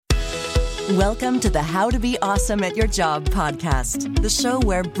Welcome to the How to Be Awesome at Your Job podcast, the show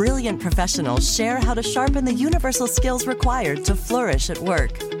where brilliant professionals share how to sharpen the universal skills required to flourish at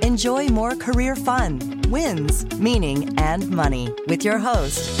work. Enjoy more career fun, wins, meaning, and money with your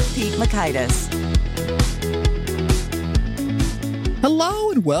host, Pete Mockaitis.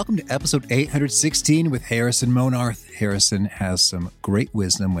 Hello and welcome to episode 816 with Harrison Monarth. Harrison has some great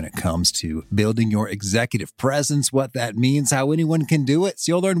wisdom when it comes to building your executive presence, what that means, how anyone can do it.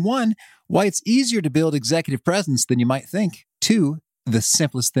 So you'll learn 1, why it's easier to build executive presence than you might think. 2, the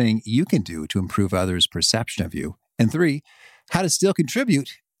simplest thing you can do to improve others' perception of you. And 3, how to still contribute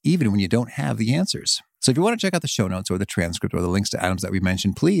even when you don't have the answers. So if you want to check out the show notes or the transcript or the links to items that we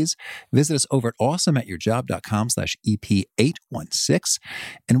mentioned, please visit us over at awesomeatyourjob.com/EP816.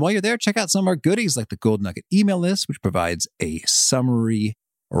 And while you're there, check out some of our goodies like the Gold Nugget email list, which provides a summary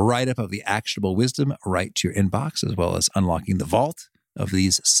write-up of the actionable wisdom right to your inbox, as well as unlocking the vault of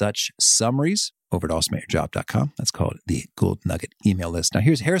these such summaries over at awesomeatyourjob.com. That's called the Gold Nugget email list. Now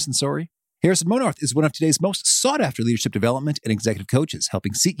here's Harrison's story. Harrison Monarth is one of today's most sought-after leadership development and executive coaches,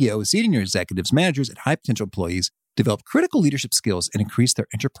 helping CEOs, senior executives, managers, and high-potential employees develop critical leadership skills and increase their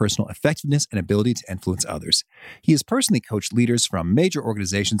interpersonal effectiveness and ability to influence others. He has personally coached leaders from major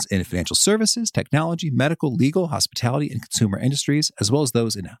organizations in financial services, technology, medical, legal, hospitality, and consumer industries, as well as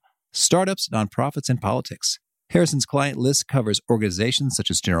those in startups, nonprofits, and politics. Harrison's client list covers organizations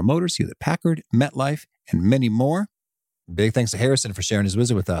such as General Motors, Hewlett-Packard, MetLife, and many more. Big thanks to Harrison for sharing his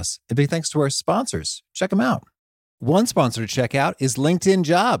wisdom with us. And big thanks to our sponsors. Check them out. One sponsor to check out is LinkedIn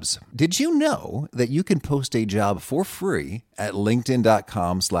Jobs. Did you know that you can post a job for free at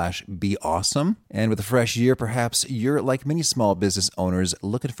linkedin.com/beawesome? And with a fresh year, perhaps you're like many small business owners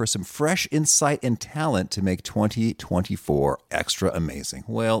looking for some fresh insight and talent to make 2024 extra amazing.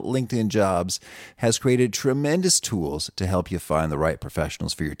 Well, LinkedIn Jobs has created tremendous tools to help you find the right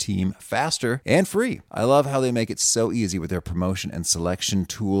professionals for your team faster and free. I love how they make it so easy with their promotion and selection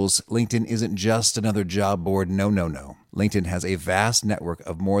tools. LinkedIn isn't just another job board. No. LinkedIn has a vast network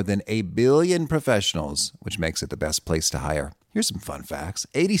of more than 1 billion professionals, which makes it the best place to hire. Here's some fun facts.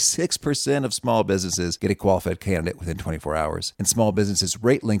 86% of small businesses get a qualified candidate within 24 hours, and small businesses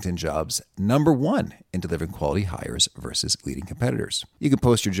rate LinkedIn Jobs number 1 in delivering quality hires versus leading competitors. You can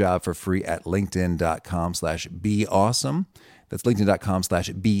post your job for free at linkedin.com/beawesome. That's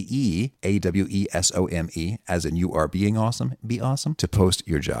linkedin.com/BEAWESOME, as in you are being awesome, be awesome, to post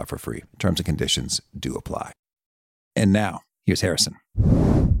your job for free. Terms and conditions do apply. And now, here's Harrison.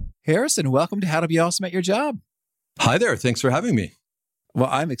 Harrison, welcome to How to Be Awesome at Your Job. Hi there. Thanks for having me. Well,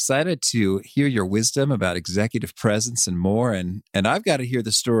 I'm excited to hear your wisdom about executive presence and more. And I've got to hear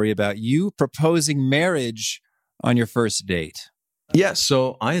the story about you proposing marriage on your first date. Yeah,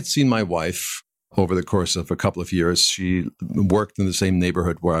 so I had seen my wife over the course of a couple of years. She worked in the same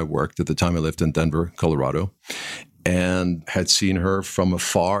neighborhood where I worked. At the time, I lived in Denver, Colorado, and had seen her from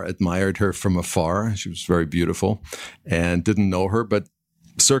afar, admired her from afar. She was very beautiful and didn't know her, but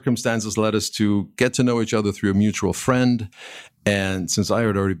circumstances led us to get to know each other through a mutual friend. And since I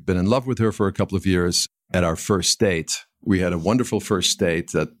had already been in love with her for a couple of years, at our first date, we had a wonderful first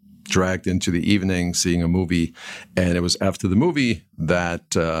date that dragged into the evening seeing a movie. And it was after the movie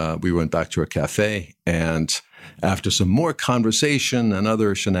that we went back to a cafe. And after some more conversation and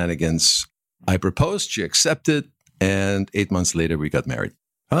other shenanigans, I proposed, she accepted, and 8 months later, we got married.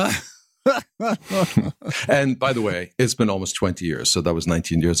 And by the way, it's been almost 20 years. So that was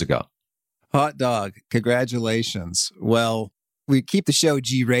 19 years ago. Hot dog. Congratulations. Well, we keep the show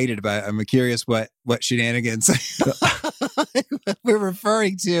G-rated, but I'm curious what shenanigans we're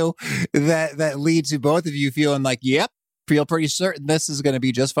referring to that lead to both of you feeling like, yep, feel pretty certain this is going to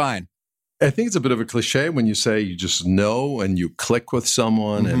be just fine. I think it's a bit of a cliche when you say you just know and you click with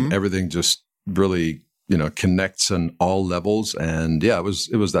someone and everything just really, connects on all levels. And yeah, it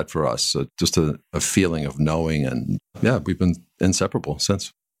was that for us. So just a feeling of knowing. And yeah, we've been inseparable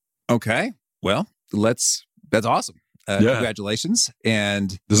since. Okay. Well, that's awesome. Congratulations.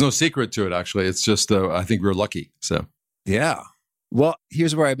 And there's no secret to it, actually. It's just, I think we're lucky. So yeah. Well,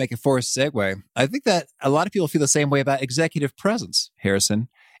 here's where I make a forced segue. I think that a lot of people feel the same way about executive presence, Harrison,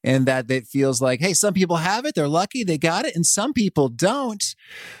 and that it feels like, hey, some people have it, they're lucky, they got it, and some people don't.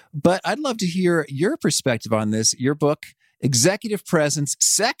 But I'd love to hear your perspective on this. Your book, Executive Presence,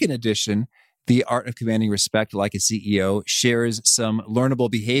 second edition, The Art of Commanding Respect Like a CEO, shares some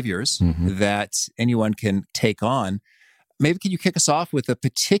learnable behaviors that anyone can take on. Maybe can you kick us off with a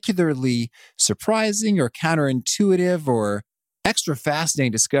particularly surprising or counterintuitive or extra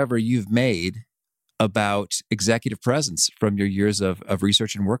fascinating discovery you've made about executive presence from your years of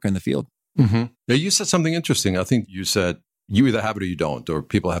research and work in the field? Yeah, you said something interesting. I think you said you either have it or you don't, or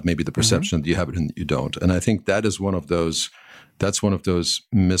people have maybe the perception that you have it and you don't. And I think that is one of those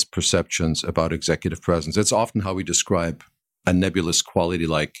misperceptions about executive presence. It's often how we describe a nebulous quality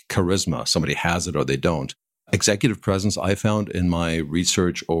like charisma. Somebody has it or they don't. Executive presence, I found in my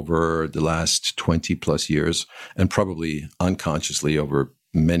research over the last 20 plus years, and probably unconsciously over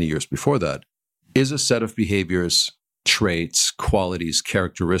many years before that, is a set of behaviors, traits, qualities,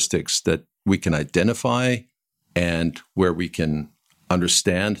 characteristics that we can identify and where we can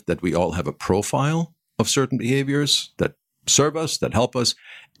understand that we all have a profile of certain behaviors that serve us, that help us,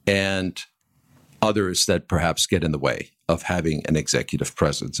 and others that perhaps get in the way of having an executive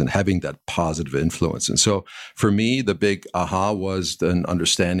presence and having that positive influence. And so for me, the big aha was an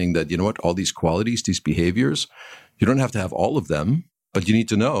understanding that, you know what, all these qualities, these behaviors, you don't have to have all of them, but you need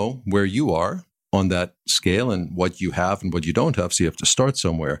to know where you are on that scale and what you have and what you don't have. So you have to start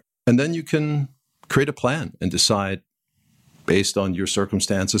somewhere. And then you can create a plan and decide based on your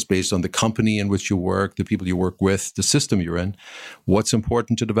circumstances, based on the company in which you work, the people you work with, the system you're in, what's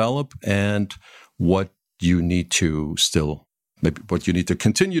important to develop and what you need to still, maybe what you need to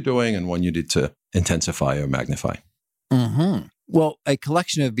continue doing and what you need to intensify or magnify. Mm-hmm. Well, a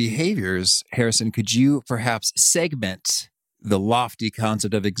collection of behaviors, Harrison, could you perhaps segment the lofty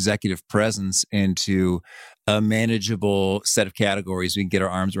concept of executive presence into a manageable set of categories we can get our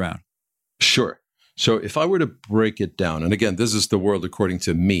arms around? Sure. So if I were to break it down, and again, this is the world according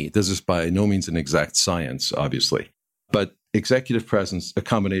to me, this is by no means an exact science, obviously, but executive presence, a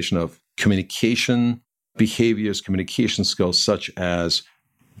combination of communication behaviors, communication skills, such as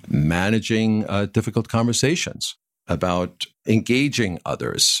managing difficult conversations, about engaging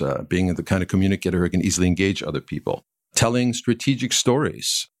others, being the kind of communicator who can easily engage other people, telling strategic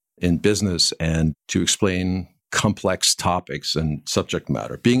stories in business and to explain complex topics and subject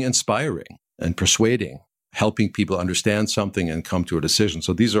matter, being inspiring and persuading, helping people understand something and come to a decision.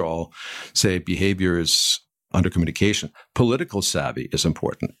 So these are all, say, behaviors under communication. Political savvy is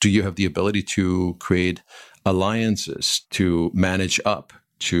important. Do you have the ability to create alliances, to manage up,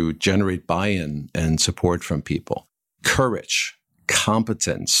 to generate buy-in and support from people? Courage,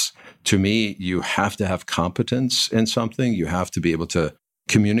 competence. To me, you have to have competence in something. You have to be able to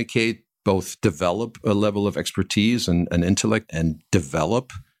communicate, both develop a level of expertise and intellect and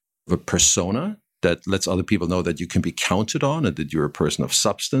develop a persona that lets other people know that you can be counted on and that you're a person of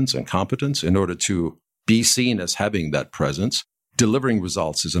substance and competence in order to be seen as having that presence. Delivering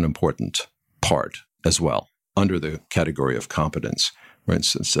results is an important part as well under the category of competence. For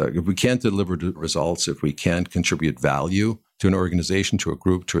instance, if we can't deliver the results, if we can't contribute value to an organization, to a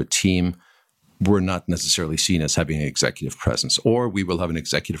group, to a team, we're not necessarily seen as having an executive presence, or we will have an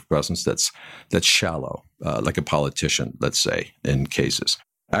executive presence that's shallow, like a politician, let's say, in cases.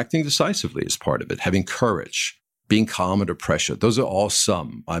 Acting decisively is part of it, having courage, being calm under pressure. Those are all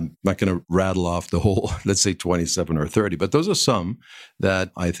some. I'm not going to rattle off the whole, let's say 27 or 30, but those are some that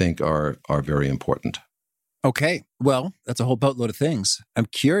I think are very important. Okay. Well, that's a whole boatload of things. I'm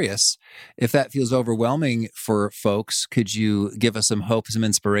curious if that feels overwhelming for folks. Could you give us some hope, some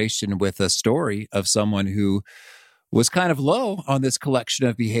inspiration with a story of someone who was kind of low on this collection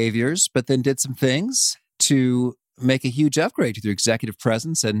of behaviors, but then did some things to make a huge upgrade to their executive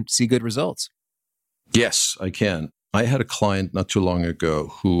presence and see good results? Yes, I can. I had a client not too long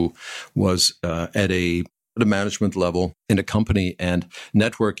ago who was at a management level in a company, and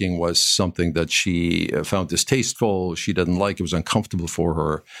networking was something that she found distasteful. She didn't like. It was uncomfortable for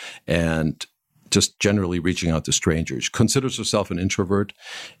her, and just generally reaching out to strangers. She considers herself an introvert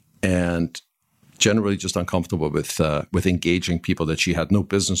and generally just uncomfortable with engaging people that she had no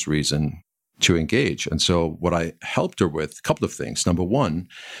business reason to engage. And so what I helped her with, a couple of things. Number one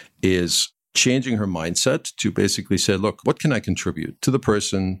is changing her mindset to basically say, look, what can I contribute to the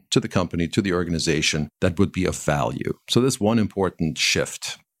person, to the company, to the organization that would be of value? So that's one important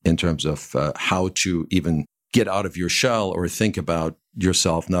shift in terms of how to even get out of your shell or think about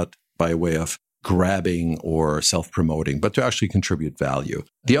yourself, not by way of grabbing or self-promoting, but to actually contribute value.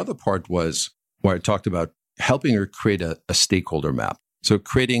 The other part was where I talked about helping her create a stakeholder map. So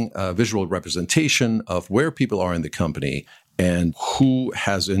creating a visual representation of where people are in the company and who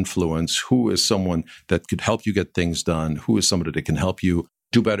has influence, who is someone that could help you get things done, who is somebody that can help you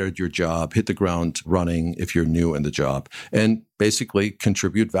do better at your job, hit the ground running if you're new in the job, and basically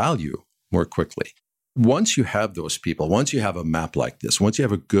contribute value more quickly. Once you have those people, once you have a map like this, once you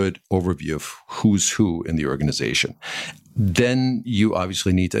have a good overview of who's who in the organization, then you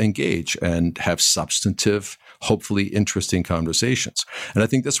obviously need to engage and have substantive, hopefully interesting conversations. And I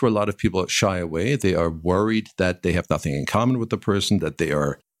think that's where a lot of people shy away. They are worried that they have nothing in common with the person, that they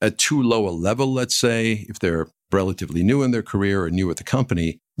are at too low a level, let's say, if they're relatively new in their career or new at the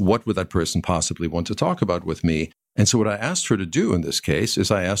company, what would that person possibly want to talk about with me? And so what I asked her to do in this case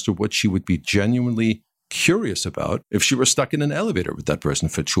is I asked her what she would be genuinely curious about if she were stuck in an elevator with that person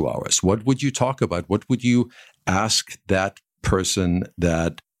for 2 hours. What would you talk about? What would you ask that person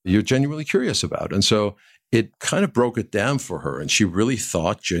that you're genuinely curious about? And so it kind of broke it down for her. And she really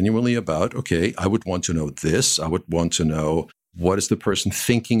thought genuinely about, okay, I would want to know this. I would want to know what is the person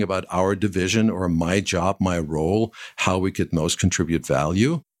thinking about our division or my job, my role, how we could most contribute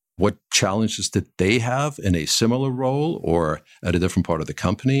value. What challenges did they have in a similar role or at a different part of the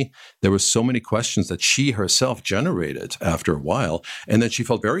company? There were so many questions that she herself generated after a while. And then she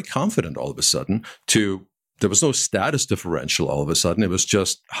felt very confident all of a sudden there was no status differential all of a sudden. It was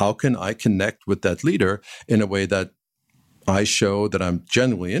just, how can I connect with that leader in a way that I show that I'm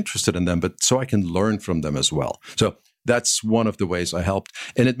genuinely interested in them, but so I can learn from them as well. So that's one of the ways I helped.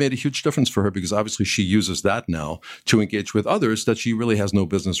 And it made a huge difference for her because obviously she uses that now to engage with others that she really has no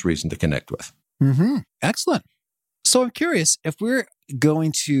business reason to connect with. Mm-hmm. Excellent. So I'm curious, if we're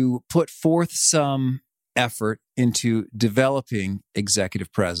going to put forth some effort into developing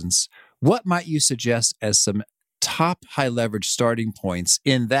executive presence, what might you suggest as some top high leverage starting points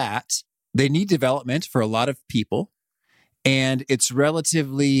in that they need development for a lot of people and it's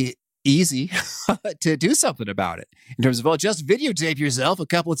relatively easy to do something about it in terms of, well, just videotape yourself a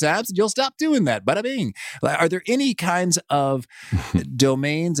couple of times and you'll stop doing that. Bada bing. Are there any kinds of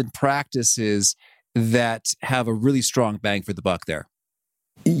domains and practices that have a really strong bang for the buck there?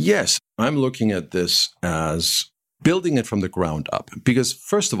 Yes, I'm looking at this as building it from the ground up. Because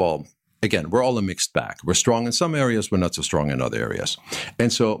first of all, again, we're all a mixed bag. We're strong in some areas, we're not so strong in other areas.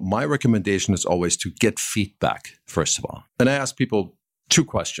 And so my recommendation is always to get feedback, first of all. And I ask people 2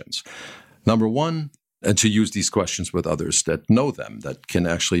 questions. Number one, and to use these questions with others that know them, that can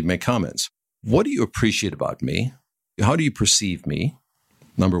actually make comments. What do you appreciate about me? How do you perceive me?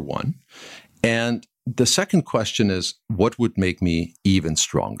 Number one. And the second question is, what would make me even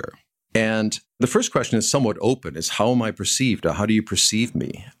stronger? And the first question is somewhat open, is how am I perceived? Or how do you perceive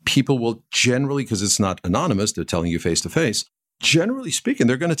me? People will generally, because it's not anonymous, they're telling you face to face, generally speaking,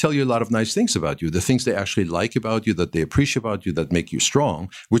 they're going to tell you a lot of nice things about you, the things they actually like about you, that they appreciate about you, that make you strong,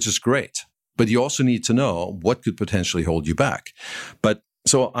 which is great. But you also need to know what could potentially hold you back. But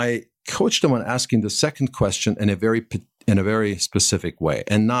so I coach them on asking the second question in a very specific way,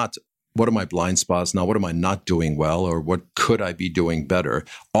 and not what are my blind spots now? What am I not doing well? Or what could I be doing better?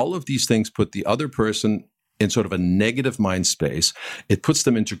 All of these things put the other person in sort of a negative mind space. It puts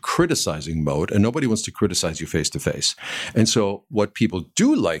them into criticizing mode, and nobody wants to criticize you face to face. And so what people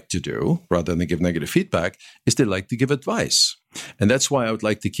do like to do, rather than give negative feedback, is they like to give advice. And that's why I would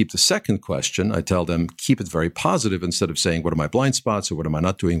like to keep the second question. I tell them, keep it very positive instead of saying, what are my blind spots or what am I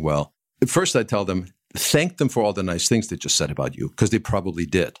not doing well? First, I tell them, thank them for all the nice things they just said about you, because they probably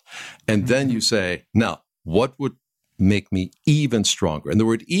did. And then you say, now, what would make me even stronger? And the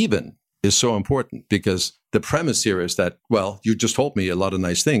word even is so important because the premise here is that, well, you just told me a lot of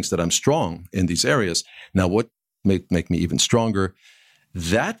nice things, that I'm strong in these areas. Now, what make me even stronger?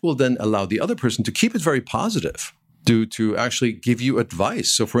 That will then allow the other person to keep it very positive, to actually give you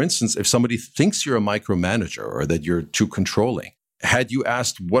advice. So for instance, if somebody thinks you're a micromanager or that you're too controlling, had you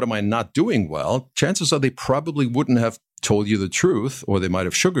asked, what am I not doing well? Chances are they probably wouldn't have told you the truth, or they might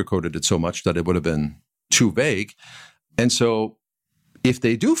have sugarcoated it so much that it would have been too vague. And so if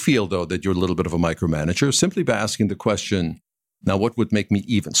they do feel, though, that you're a little bit of a micromanager, simply by asking the question, now what would make me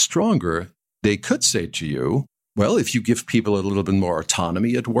even stronger? They could say to you, well, if you give people a little bit more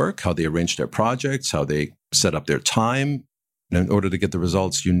autonomy at work, how they arrange their projects, how they set up their time, in order to get the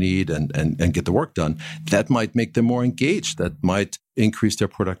results you need and get the work done, that might make them more engaged. That might increase their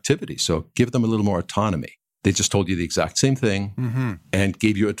productivity. So give them a little more autonomy. They just told you the exact same thing and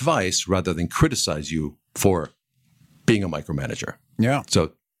gave you advice rather than criticize you for being a micromanager. Yeah.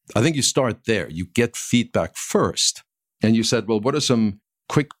 So I think you start there. You get feedback first. And you said, well, what are some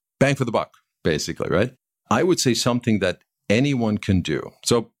quick bang for the buck, basically, right? I would say something that anyone can do.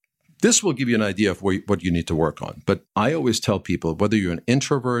 So this will give you an idea of what you need to work on. But I always tell people, whether you're an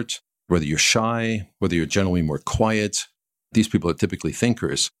introvert, whether you're shy, whether you're generally more quiet, these people are typically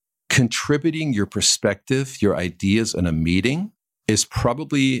thinkers. Contributing your perspective, your ideas in a meeting is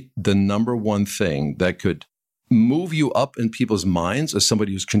probably the number one thing that could move you up in people's minds as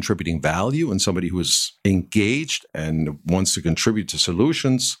somebody who's contributing value and somebody who is engaged and wants to contribute to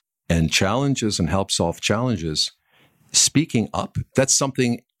solutions and challenges and help solve challenges. Speaking up, that's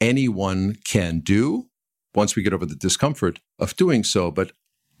something anyone can do once we get over the discomfort of doing so, but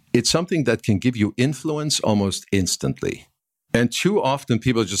it's something that can give you influence almost instantly. And too often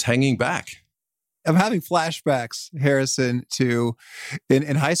people are just hanging back. I'm having flashbacks, Harrison, to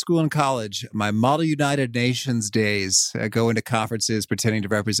in high school and college, my Model United Nations days, going to conferences, pretending to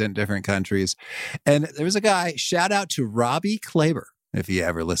represent different countries. And there was a guy, shout out to Robbie Klaber, if he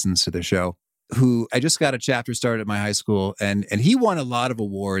ever listens to the show, who I just got a chapter started at my high school. And he won a lot of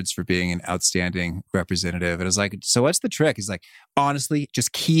awards for being an outstanding representative. And I was like, so what's the trick? He's like, honestly,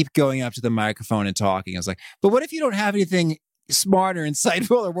 just keep going up to the microphone and talking. I was like, but what if you don't have anything smart or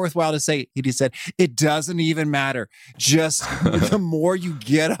insightful or worthwhile to say? He said, it doesn't even matter. Just the more you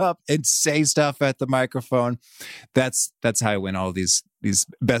get up and say stuff at the microphone, that's how I win all of these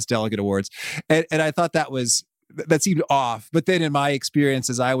best delegate awards. And I thought that seemed off. But then in my experience,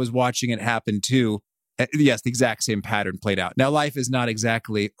 as I was watching it happen too, yes, the exact same pattern played out. Now, life is not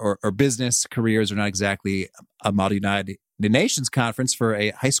exactly, or business careers are not exactly a Model United Nations conference for a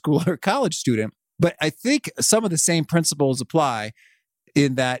high school or college student. But I think some of the same principles apply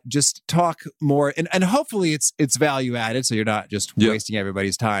in that just talk more, and hopefully it's value added, so you're not just wasting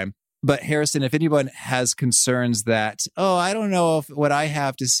everybody's time. But Harrison, if anyone has concerns that, I don't know if what I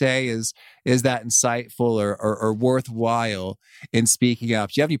have to say is that insightful or worthwhile in speaking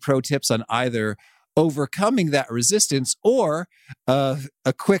up, do you have any pro tips on either overcoming that resistance or a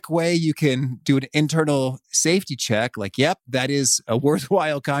quick way you can do an internal safety check, like, yep, that is a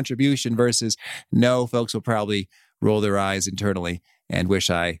worthwhile contribution, versus no, folks will probably roll their eyes internally and wish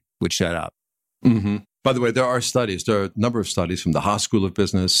I would shut up? Mm-hmm. By the way, there are a number of studies from the Haas School of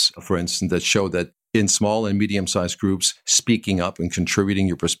Business, for instance, that show that in small and medium-sized groups, speaking up and contributing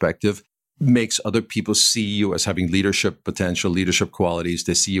your perspective makes other people see you as having leadership potential, leadership qualities.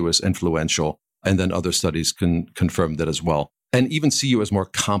 They see you as influential. And then other studies can confirm that as well. And even see you as more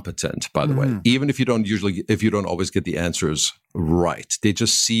competent, by the way, even if you don't always get the answers right. They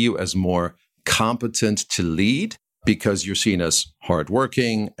just see you as more competent to lead because you're seen as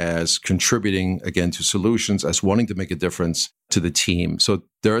hardworking, as contributing, again, to solutions, as wanting to make a difference to the team. So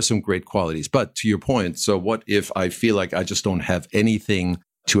there are some great qualities. But to your point, so what if I feel like I just don't have anything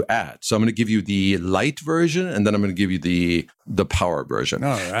to add? So I'm going to give you the light version, and then I'm going to give you the power version.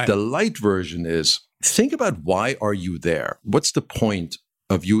 All right. The light version is, think about, why are you there? What's the point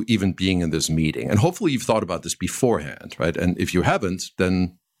of you even being in this meeting? And hopefully you've thought about this beforehand, right? And if you haven't,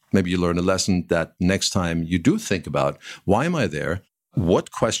 then maybe you learn a lesson that next time you do think about, why am I there?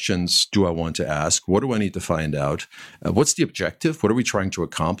 What questions do I want to ask? What do I need to find out? What's the objective? What are we trying to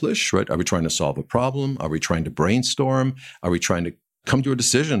accomplish, right? Are we trying to solve a problem? Are we trying to brainstorm? Are we trying to come to a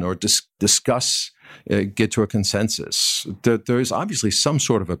decision or discuss, get to a consensus? There is obviously some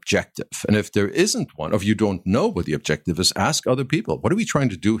sort of objective. And if there isn't one, or if you don't know what the objective is, ask other people, what are we trying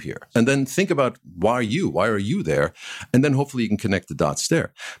to do here? And then think about, why are you there? And then hopefully you can connect the dots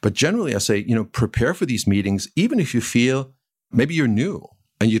there. But generally I say, prepare for these meetings, even if you feel maybe you're new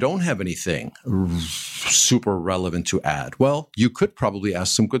and you don't have anything super relevant to add. Well, you could probably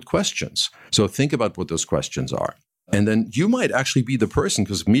ask some good questions. So think about what those questions are. And then you might actually be the person,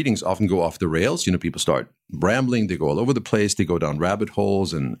 because meetings often go off the rails. People start rambling, they go all over the place, they go down rabbit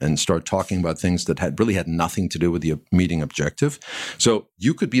holes and start talking about things that really had nothing to do with the meeting objective. So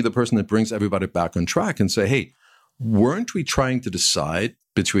you could be the person that brings everybody back on track and say, hey, weren't we trying to decide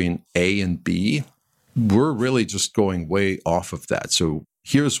between A and B? We're really just going way off of that. So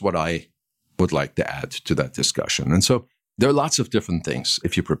here's what I would like to add to that discussion. And so there are lots of different things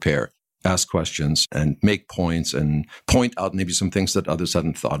if you prepare. Ask questions and make points and point out maybe some things that others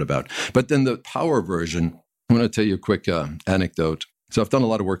hadn't thought about. But then the power version, I'm going to tell you a quick anecdote. So I've done a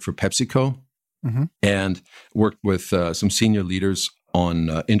lot of work for PepsiCo and worked with some senior leaders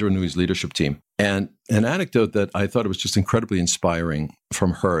on Indra Nooyi's leadership team. And an anecdote that I thought was just incredibly inspiring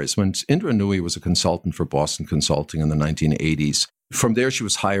from her is when Indra Nooyi was a consultant for Boston Consulting in the 1980s. From there, she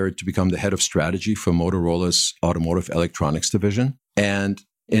was hired to become the head of strategy for Motorola's automotive electronics division. And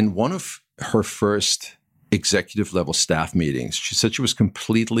in one of her first executive level staff meetings, she said she was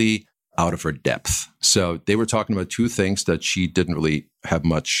completely out of her depth. So they were talking about two things that she didn't really have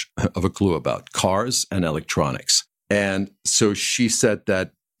much of a clue about: cars and electronics. And so she said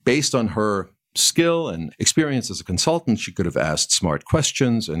that based on her skill and experience as a consultant, she could have asked smart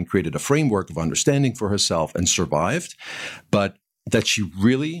questions and created a framework of understanding for herself and survived. But that she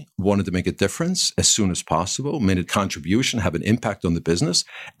really wanted to make a difference as soon as possible, made a contribution, have an impact on the business.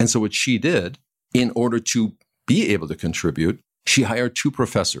 And so what she did, in order to be able to contribute, she hired 2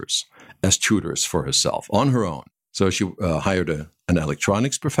 professors as tutors for herself on her own. So she hired an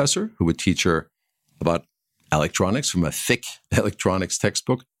electronics professor who would teach her about electronics from a thick electronics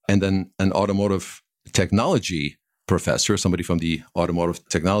textbook, and then an automotive technology professor, somebody from the Automotive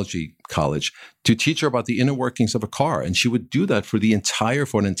Technology College, to teach her about the inner workings of a car. And she would do that for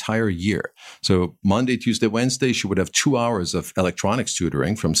an entire year. So Monday, Tuesday, Wednesday, she would have 2 hours of electronics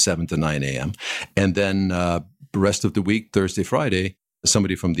tutoring from 7 to 9 a.m. And then the rest of the week, Thursday, Friday,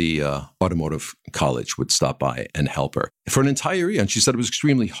 somebody from the automotive college would stop by and help her for an entire year. And she said it was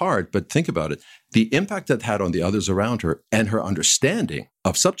extremely hard, but think about it. The impact that had on the others around her and her understanding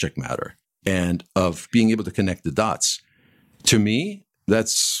of subject matter and of being able to connect the dots. To me,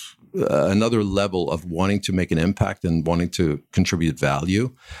 that's another level of wanting to make an impact and wanting to contribute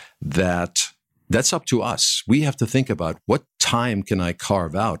value that's up to us. We have to think about what time can I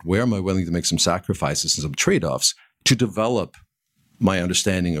carve out? Where am I willing to make some sacrifices and some trade-offs to develop my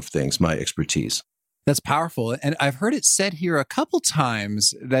understanding of things, my expertise? That's powerful. And I've heard it said here a couple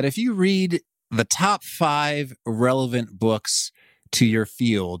times that if you read the top 5 relevant books to your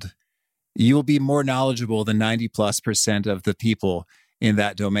field, you will be more knowledgeable than 90+% of the people in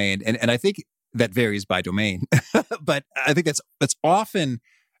that domain. And I think that varies by domain, but I think that's often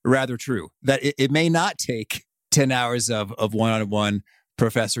rather true, that it may not take 10 hours of one-on-one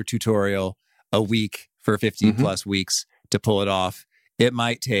professor tutorial a week for 15 plus weeks to pull it off. It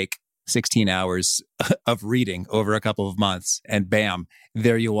might take 16 hours of reading over a couple of months, and bam,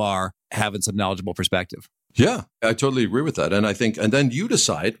 there you are having some knowledgeable perspective. Yeah, I totally agree with that. And I think, and then you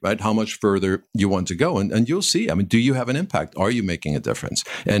decide, right, how much further you want to go. And you'll see, I mean, do you have an impact? Are you making a difference?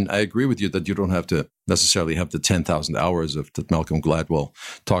 And I agree with you that you don't have to necessarily have the 10,000 hours that Malcolm Gladwell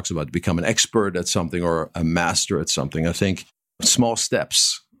talks about to become an expert at something or a master at something. I think small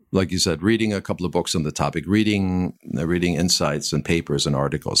steps, like you said, reading a couple of books on the topic, reading insights and papers and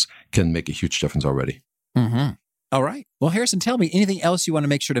articles can make a huge difference already. Mm-hmm. All right. Well, Harrison, tell me anything else you want to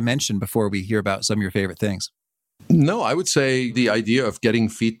make sure to mention before we hear about some of your favorite things? No, I would say the idea of getting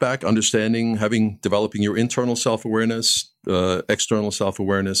feedback, understanding, developing your internal self-awareness, external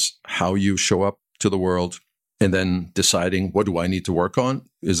self-awareness, how you show up to the world, and then deciding what do I need to work on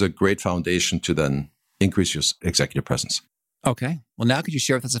is a great foundation to then increase your executive presence. Okay. Well, now could you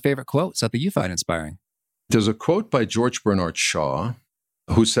share with us a favorite quote, something you find inspiring? There's a quote by George Bernard Shaw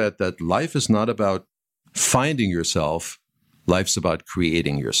who said that life is not about finding yourself, life's about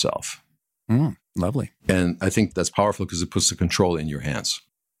creating yourself. Lovely. And I think that's powerful because it puts the control in your hands.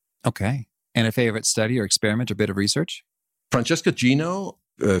 Okay. And a favorite study or experiment or bit of research? Francesca Gino,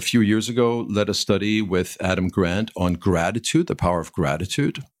 a few years ago, led a study with Adam Grant on gratitude, the power of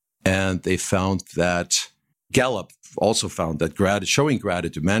gratitude. And they found that Gallup also found that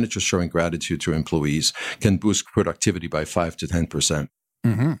managers showing gratitude to employees can boost productivity by 5 to 10%.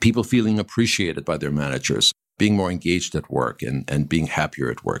 People feeling appreciated by their managers, being more engaged at work and being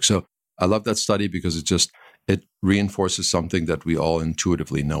happier at work. So I love that study because it reinforces something that we all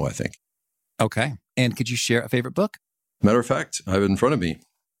intuitively know, I think. Okay. And could you share a favorite book? Matter of fact, I have it in front of me.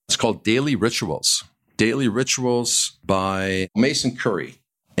 It's called Daily Rituals. Daily Rituals by Mason Curry.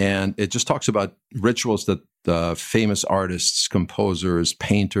 And it just talks about rituals that famous artists, composers,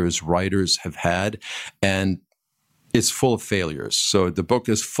 painters, writers have had. And it's full of failures. So the book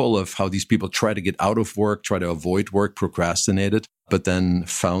is full of how these people try to get out of work, try to avoid work, procrastinated, but then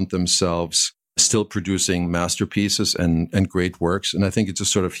found themselves still producing masterpieces and great works. And I think it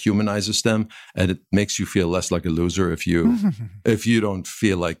just sort of humanizes them, and it makes you feel less like a loser if you don't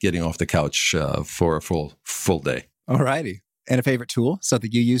feel like getting off the couch for a full day. All righty. And a favorite tool, something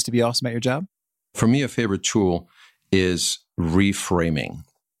you use to be awesome at your job? For me, a favorite tool is reframing.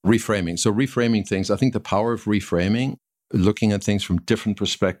 So reframing things, I think the power of reframing, looking at things from different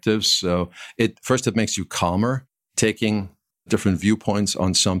perspectives. So it makes you calmer, taking different viewpoints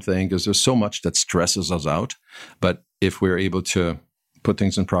on something, because there's so much that stresses us out. But if we're able to put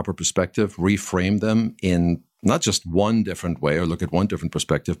things in proper perspective, reframe them in not just one different way or look at one different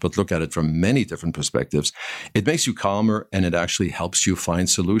perspective, but look at it from many different perspectives, it makes you calmer, and it actually helps you find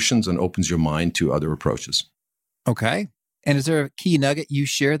solutions and opens your mind to other approaches. Okay. And is there a key nugget you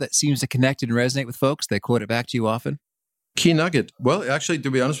share that seems to connect and resonate with folks? They quote it back to you often? Key nugget. Well, actually,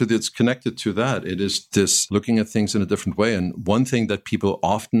 to be honest with you, it's connected to that. It is this looking at things in a different way. And one thing that people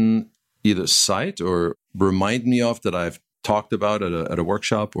often either cite or remind me of that I've talked about at a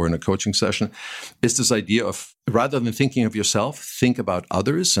workshop or in a coaching session is this idea of, rather than thinking of yourself, think about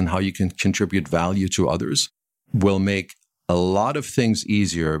others and how you can contribute value to others will make a lot of things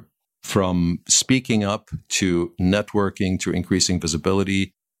easier, from speaking up to networking to increasing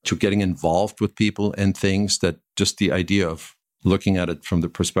visibility to getting involved with people and things. That just the idea of looking at it from the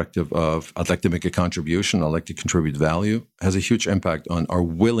perspective of, I'd like to make a contribution, I'd like to contribute value, has a huge impact on our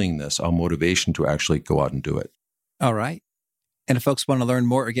willingness, our motivation to actually go out and do it. All right. And if folks want to learn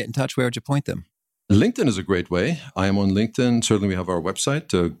more or get in touch, where would you point them? LinkedIn is a great way. I am on LinkedIn. Certainly we have our website,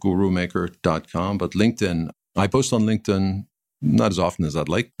 gurumaker.com, but LinkedIn, I post on LinkedIn not as often as I'd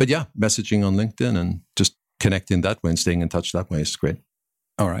like. But yeah, messaging on LinkedIn and just connecting that way and staying in touch that way is great.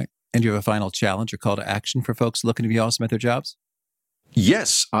 All right. And do you have a final challenge or call to action for folks looking to be awesome at their jobs?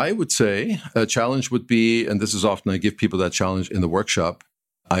 Yes, I would say a challenge would be, and this is often I give people that challenge in the workshop,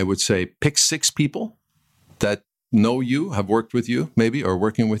 I would say pick 6 people that know you, have worked with you maybe, or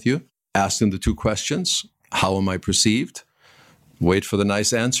working with you. Ask them the 2 questions. How am I perceived? Wait for the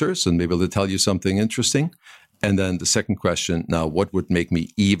nice answers and maybe they'll tell you something interesting. And then the second question, now what would make me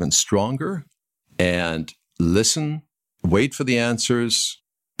even stronger? And listen, wait for the answers,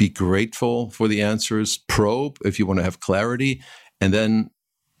 be grateful for the answers, probe if you want to have clarity. And then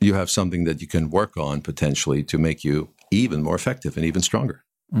you have something that you can work on potentially to make you even more effective and even stronger.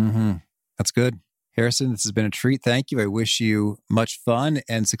 Mm-hmm. That's good. Harrison, this has been a treat. Thank you. I wish you much fun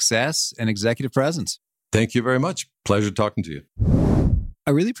and success and executive presence. Thank you very much. Pleasure talking to you.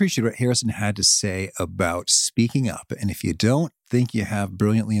 I really appreciate what Harrison had to say about speaking up. And if you don't think you have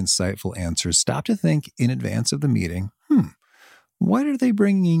brilliantly insightful answers, stop to think in advance of the meeting, what are they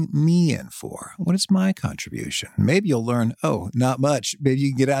bringing me in for? What is my contribution? Maybe you'll learn, not much. Maybe you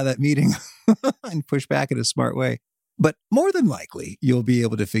can get out of that meeting and push back in a smart way. But more than likely, you'll be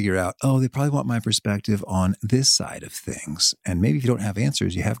able to figure out, they probably want my perspective on this side of things. And maybe if you don't have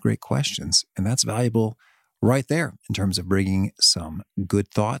answers, you have great questions. And that's valuable right there in terms of bringing some good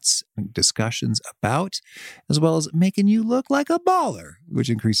thoughts, discussions about, as well as making you look like a baller,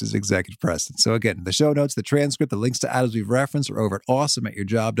 which increases executive presence. So again, the show notes, the transcript, the links to items we've referenced are over at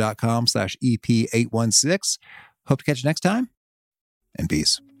awesomeatyourjob.com/EP816. Hope to catch you next time, and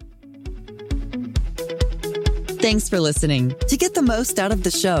peace. Thanks for listening. To get the most out of the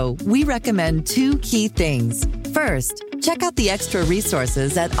show, we recommend 2 key things. First, check out the extra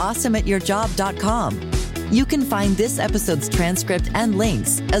resources at awesomeatyourjob.com. You can find this episode's transcript and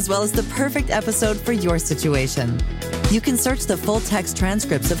links, as well as the perfect episode for your situation. You can search the full-text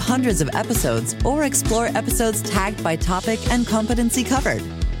transcripts of hundreds of episodes or explore episodes tagged by topic and competency covered.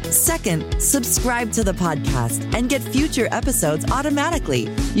 Second, subscribe to the podcast and get future episodes automatically.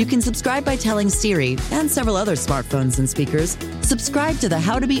 You can subscribe by telling Siri and several other smartphones and speakers, subscribe to the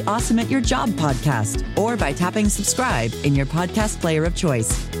How to Be Awesome at Your Job podcast, or by tapping subscribe in your podcast player of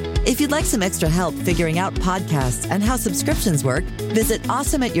choice. If you'd like some extra help figuring out podcasts and how subscriptions work, visit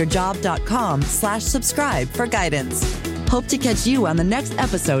awesomeatyourjob.com/subscribe for guidance. Hope to catch you on the next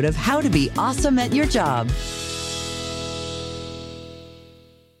episode of How to Be Awesome at Your Job.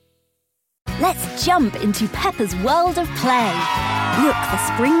 Let's jump into Peppa's world of play. Look for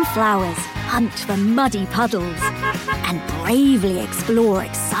spring flowers, hunt for muddy puddles, and bravely explore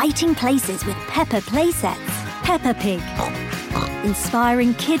exciting places with Peppa playsets. Peppa Pig,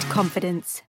 inspiring kid confidence.